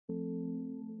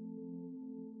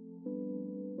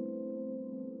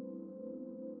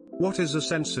What is a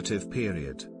sensitive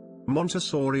period?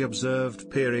 Montessori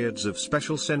observed periods of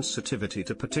special sensitivity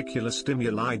to particular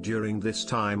stimuli during this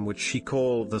time, which she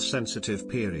called the sensitive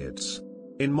periods.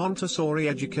 In Montessori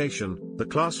education, the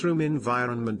classroom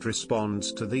environment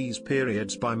responds to these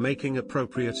periods by making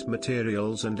appropriate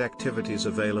materials and activities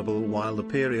available while the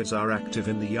periods are active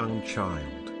in the young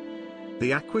child.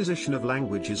 The acquisition of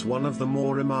language is one of the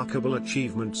more remarkable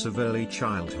achievements of early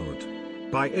childhood.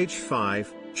 By age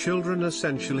 5, children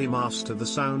essentially master the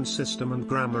sound system and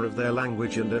grammar of their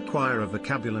language and acquire a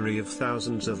vocabulary of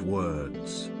thousands of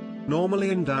words.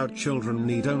 Normally endowed children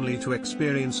need only to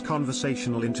experience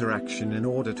conversational interaction in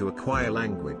order to acquire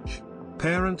language.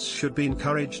 Parents should be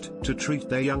encouraged to treat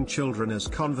their young children as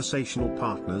conversational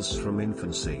partners from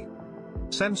infancy.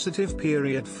 Sensitive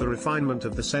period for refinement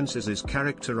of the senses is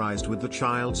characterized with the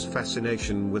child's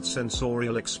fascination with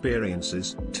sensorial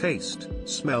experiences, taste,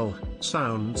 smell,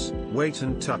 sounds, weight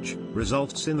and touch,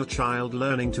 results in the child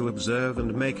learning to observe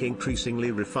and make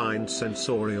increasingly refined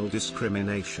sensorial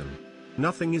discrimination.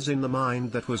 Nothing is in the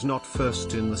mind that was not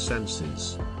first in the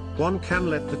senses. One can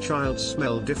let the child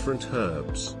smell different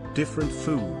herbs, different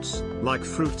foods, like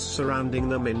fruits surrounding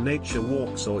them in nature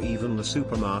walks or even the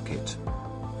supermarket.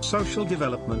 Social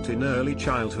development in early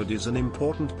childhood is an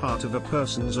important part of a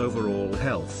person's overall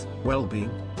health, well-being,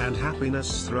 and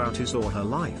happiness throughout his or her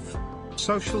life.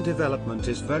 Social development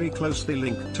is very closely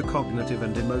linked to cognitive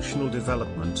and emotional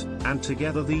development, and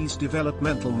together these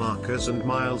developmental markers and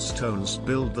milestones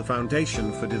build the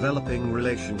foundation for developing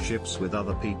relationships with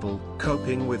other people,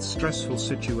 coping with stressful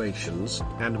situations,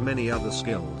 and many other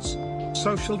skills.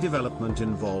 Social development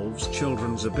involves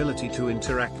children's ability to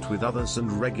interact with others and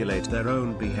regulate their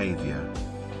own behavior.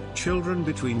 Children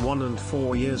between 1 and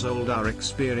 4 years old are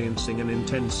experiencing an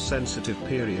intense sensitive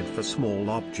period for small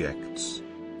objects.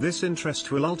 This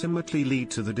interest will ultimately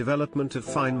lead to the development of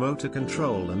fine motor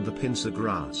control and the pincer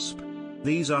grasp.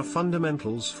 These are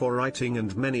fundamentals for writing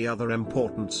and many other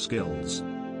important skills.